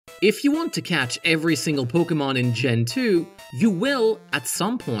If you want to catch every single Pokemon in Gen 2, you will, at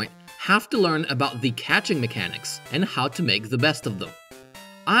some point, have to learn about the catching mechanics and how to make the best of them.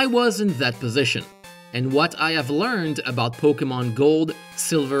 I was in that position, and what I have learned about Pokemon Gold,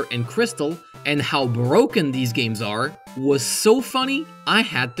 Silver, and Crystal, and how broken these games are, was so funny I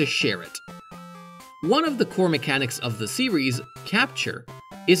had to share it. One of the core mechanics of the series, Capture,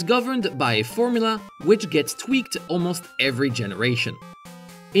 is governed by a formula which gets tweaked almost every generation.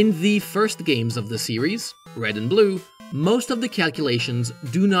 In the first games of the series, Red and Blue, most of the calculations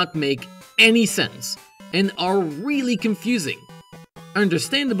do not make any sense and are really confusing.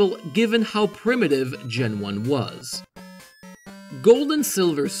 Understandable given how primitive Gen 1 was. Gold and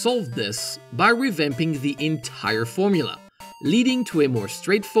Silver solved this by revamping the entire formula, leading to a more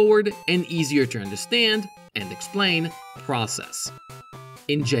straightforward and easier to understand and explain process.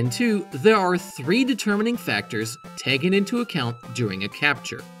 In Gen 2, there are 3 determining factors taken into account during a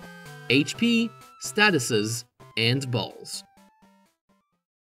capture: HP, statuses, and balls.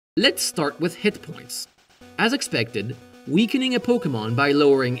 Let's start with hit points. As expected, weakening a Pokemon by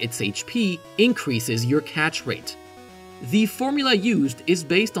lowering its HP increases your catch rate. The formula used is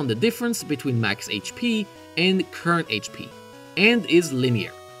based on the difference between max HP and current HP, and is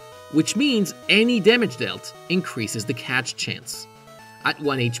linear, which means any damage dealt increases the catch chance. At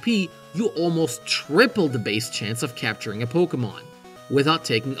 1 HP, you almost triple the base chance of capturing a Pokemon, without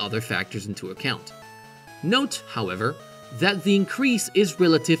taking other factors into account. Note, however, that the increase is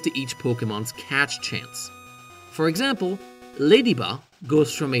relative to each Pokemon's catch chance. For example, Ladybug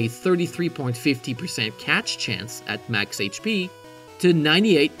goes from a 33.50% catch chance at max HP to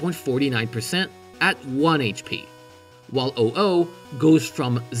 98.49% at 1 HP, while OO goes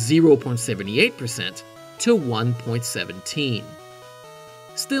from 0.78% to 1.17%.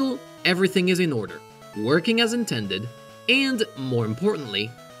 Still, everything is in order, working as intended, and, more importantly,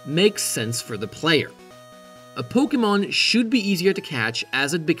 makes sense for the player. A Pokemon should be easier to catch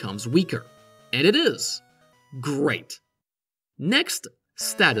as it becomes weaker, and it is. Great. Next,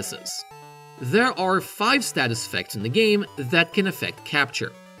 statuses. There are 5 status effects in the game that can affect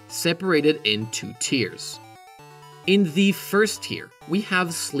capture, separated in 2 tiers. In the first tier, we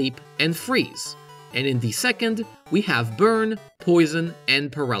have Sleep and Freeze, and in the second, we have Burn, Poison,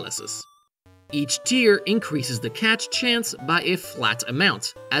 and Paralysis. Each tier increases the catch chance by a flat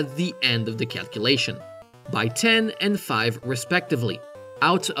amount at the end of the calculation, by 10 and 5 respectively,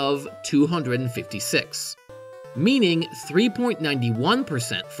 out of 256, meaning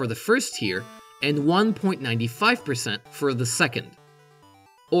 3.91% for the first tier and 1.95% for the second.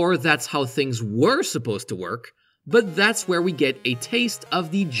 Or that's how things were supposed to work, but that's where we get a taste of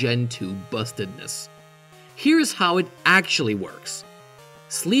the Gen 2 bustedness. Here's how it actually works.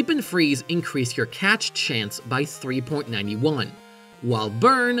 Sleep and Freeze increase your catch chance by 3.91, while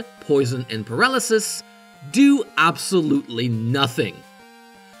Burn, Poison, and Paralysis do absolutely nothing.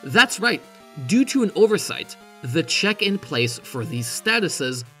 That's right, due to an oversight, the check in place for these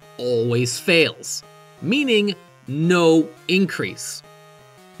statuses always fails, meaning no increase.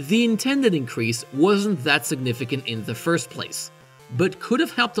 The intended increase wasn't that significant in the first place, but could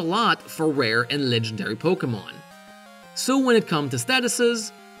have helped a lot for rare and legendary Pokemon. So when it comes to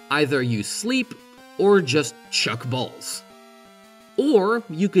statuses, either use Sleep or just chuck balls. Or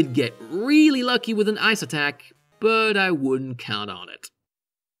you could get really lucky with an ice attack, but I wouldn't count on it.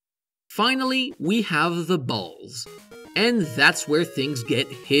 Finally, we have the balls, and that's where things get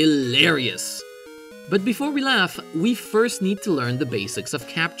hilarious. But before we laugh, we first need to learn the basics of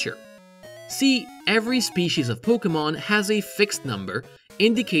capture. See, every species of Pokemon has a fixed number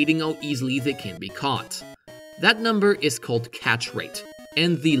indicating how easily they can be caught. That number is called catch rate,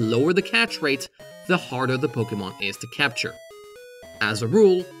 and the lower the catch rate, the harder the Pokemon is to capture. As a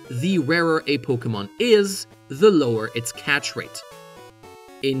rule, the rarer a Pokemon is, the lower its catch rate.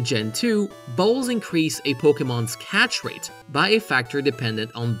 In Gen 2, balls increase a Pokemon's catch rate by a factor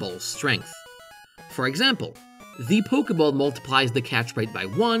dependent on ball's strength. For example, the Pokeball multiplies the catch rate by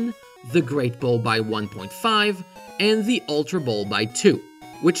 1, the Great Ball by 1.5, and the Ultra Ball by 2,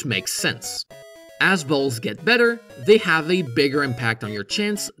 which makes sense. As balls get better, they have a bigger impact on your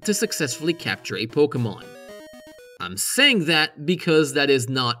chance to successfully capture a Pokemon. I'm saying that because that is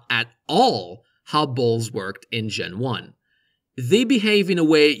not at all how balls worked in Gen 1. They behave in a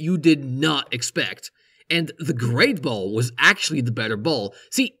way you did not expect, and the Great Ball was actually the better ball.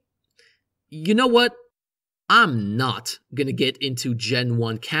 See, you know what? I'm not gonna get into Gen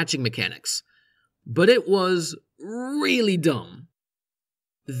 1 catching mechanics, but it was really dumb.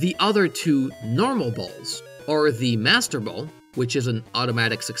 The other 2 normal balls are the Master Ball, which is an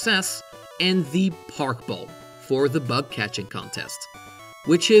automatic success, and the Park Ball for the bug catching contest.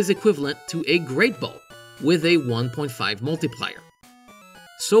 which is equivalent to a Great Ball with a 1.5 multiplier.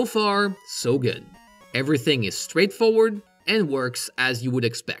 So far, so good. Everything is straightforward and works as you would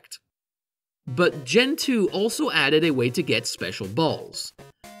expect. But Gen 2 also added a way to get special balls.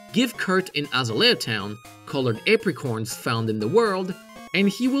 Give Kurt in Azalea Town colored apricorns found in the world, and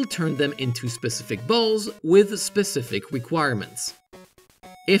he will turn them into specific balls with specific requirements.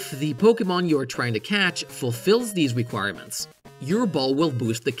 If the Pokemon you're trying to catch fulfills these requirements, your ball will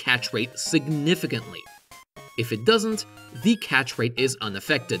boost the catch rate significantly. If it doesn't, the catch rate is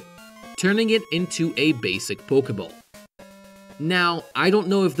unaffected, turning it into a basic Pokeball. Now, I don't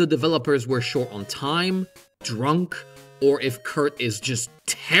know if the developers were short on time, drunk, or if Kurt is just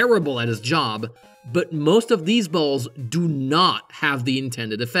terrible at his job, but most of these balls do not have the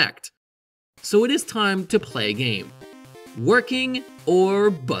intended effect. So it is time to play a game. Working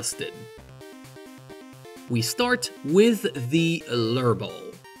or busted? We start with the Lure Ball,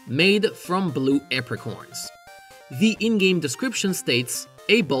 made from blue apricorns. The in-game description states,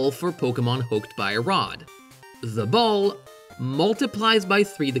 a ball for Pokemon hooked by a rod. The ball multiplies by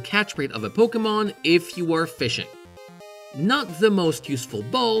 3 the catch rate of a Pokemon if you are fishing. Not the most useful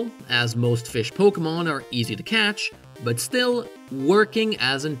ball, as most fish Pokemon are easy to catch, but still working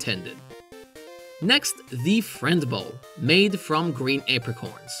as intended. Next, the Friend Ball, made from green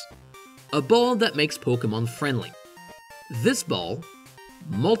apricorns. A ball that makes Pokemon friendly. This ball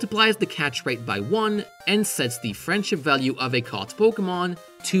multiplies the catch rate by 1 and sets the friendship value of a caught Pokemon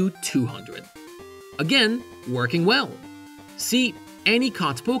to 200. Again, working well. See, any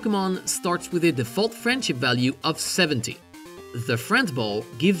caught Pokemon starts with a default friendship value of 70. The Friend Ball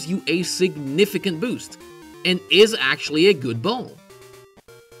gives you a significant boost, and is actually a good ball.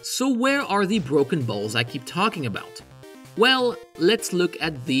 So where are the broken balls I keep talking about? Well, let's look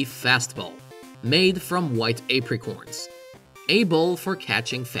at the Fast Ball, made from white apricorns. A ball for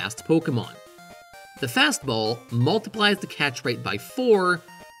catching fast Pokemon. The Fast Ball multiplies the catch rate by 4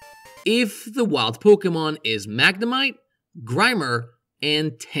 if the wild Pokemon is Magnemite, Grimer,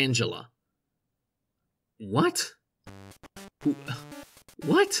 and Tangela. What?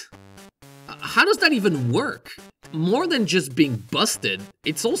 What? How does that even work? More than just being busted,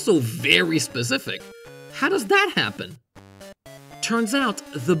 it's also very specific. How does that happen? Turns out,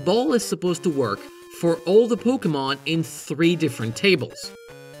 the ball is supposed to work for all the Pokemon in 3 different tables.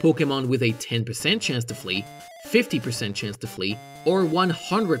 Pokemon with a 10% chance to flee, 50% chance to flee, or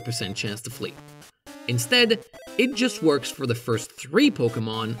 100% chance to flee. Instead, it just works for the first 3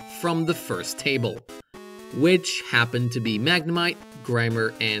 Pokemon from the first table, which happen to be Magnemite,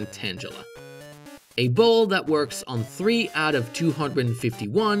 Grimer, and Tangela. A ball that works on 3 out of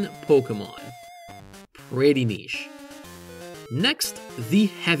 251 Pokemon. Pretty niche. Next, the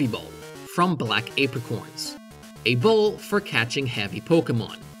Heavy Ball, from black apricorns. A ball for catching heavy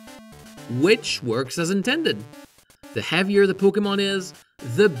Pokemon, which works as intended. The heavier the Pokemon is,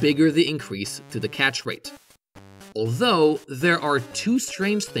 the bigger the increase to the catch rate. Although, there are 2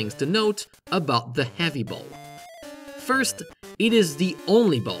 strange things to note about the Heavy Ball. First, it is the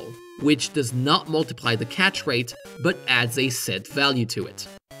only ball which does not multiply the catch rate, but adds a set value to it.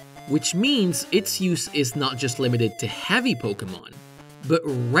 Which means its use is not just limited to heavy Pokemon, but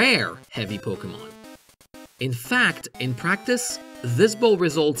rare heavy Pokemon. In fact, in practice, this ball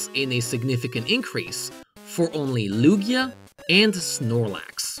results in a significant increase for only Lugia and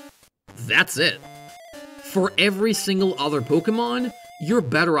Snorlax. That's it. For every single other Pokemon, you're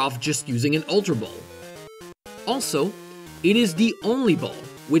better off just using an Ultra Ball. Also, it is the only ball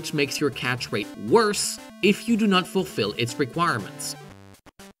which makes your catch rate worse if you do not fulfill its requirements.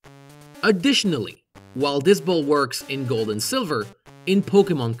 Additionally, while this ball works in Gold and Silver, in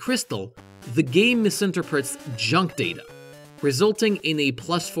Pokemon Crystal, the game misinterprets junk data, resulting in a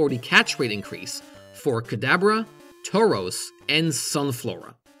plus 40 catch rate increase for Kadabra, Tauros, and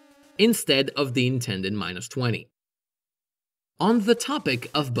Sunflora, instead of the intended minus 20. On the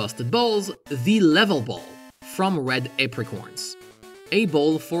topic of busted balls, the Level Ball, from red apricorns. A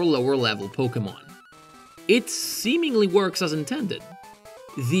ball for lower level Pokemon. It seemingly works as intended.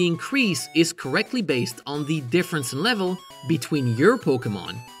 The increase is correctly based on the difference in level between your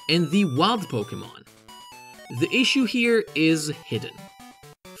Pokemon and the wild Pokemon. The issue here is hidden.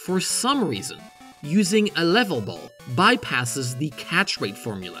 For some reason, using a Level Ball bypasses the catch rate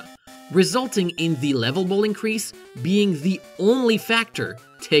formula, resulting in the Level Ball increase being the only factor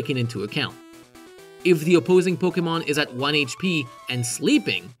taken into account. If the opposing Pokemon is at 1 HP and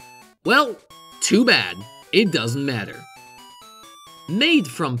sleeping, well, too bad, it doesn't matter. Made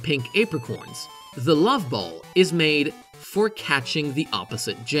from pink apricorns, the Love Ball is made for catching the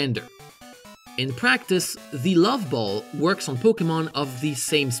opposite gender. In practice, the Love Ball works on Pokémon of the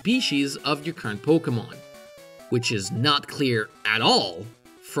same species of your current Pokémon, which is not clear at all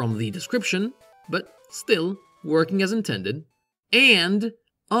from the description, but still working as intended, and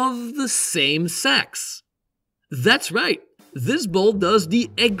of the same sex. That's right, this ball does the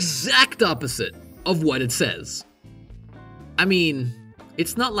exact opposite of what it says. I mean,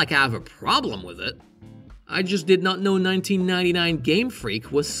 it's not like I have a problem with it. I just did not know 1999 Game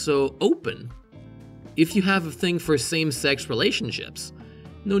Freak was so open. If you have a thing for same-sex relationships,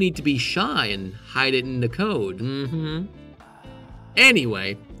 no need to be shy and hide it in the code,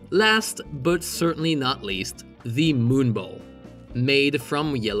 Anyway, last but certainly not least, the Moon Ball, made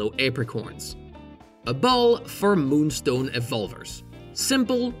from yellow apricorns. A ball for Moonstone Evolvers.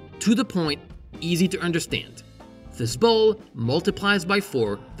 Simple, to the point, easy to understand. This ball multiplies by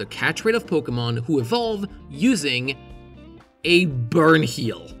 4 the catch rate of Pokémon who evolve using a Burn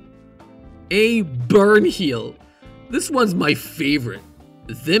Heal. A Burn Heal. This one's my favorite.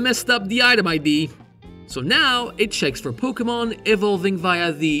 They messed up the item ID. So now it checks for Pokémon evolving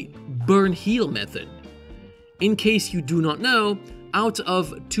via the Burn Heal method. In case you do not know, out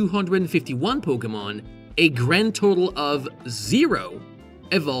of 251 Pokémon, a grand total of 0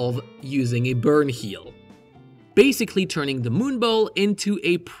 evolve using a Burn Heal, basically turning the Moon Ball into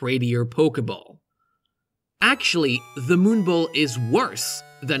a prettier Pokeball. Actually, the Moon Ball is worse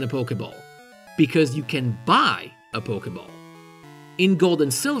than a Pokeball, because you can buy a Pokeball. In Gold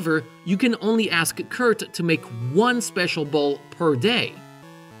and Silver, you can only ask Kurt to make 1 special ball per day.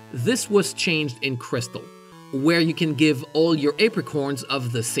 This was changed in Crystal, where you can give all your apricorns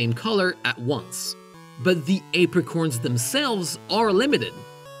of the same color at once. But the apricorns themselves are limited.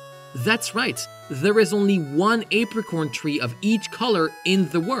 That's right, there is only 1 apricorn tree of each color in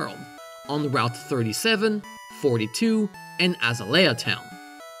the world, on Route 37, 42, and Azalea Town.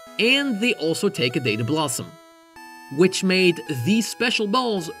 And they also take a day to blossom, which made these special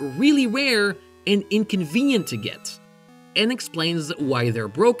balls really rare and inconvenient to get, and explains why their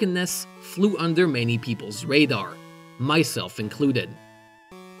brokenness flew under many people's radar, myself included.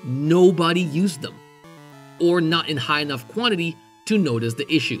 Nobody used them, or not in high enough quantity to notice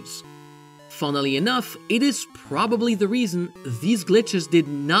the issues. Funnily enough, it is probably the reason these glitches did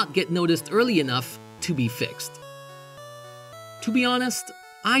not get noticed early enough to be fixed. To be honest,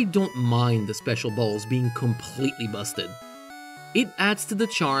 I don't mind the special balls being completely busted. It adds to the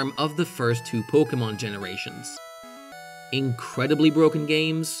charm of the first 2 Pokemon generations. Incredibly broken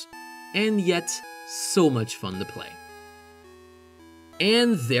games, and yet so much fun to play.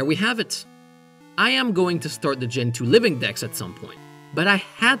 And there we have it. I am going to start the Gen 2 Living Dex at some point, but I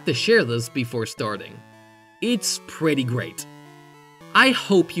had to share this before starting. It's pretty great. I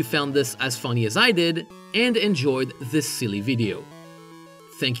hope you found this as funny as I did and enjoyed this silly video.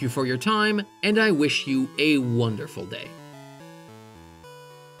 Thank you for your time, and I wish you a wonderful day.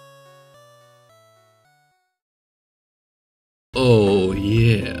 Oh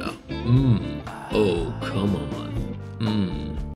yeah. Oh, come on.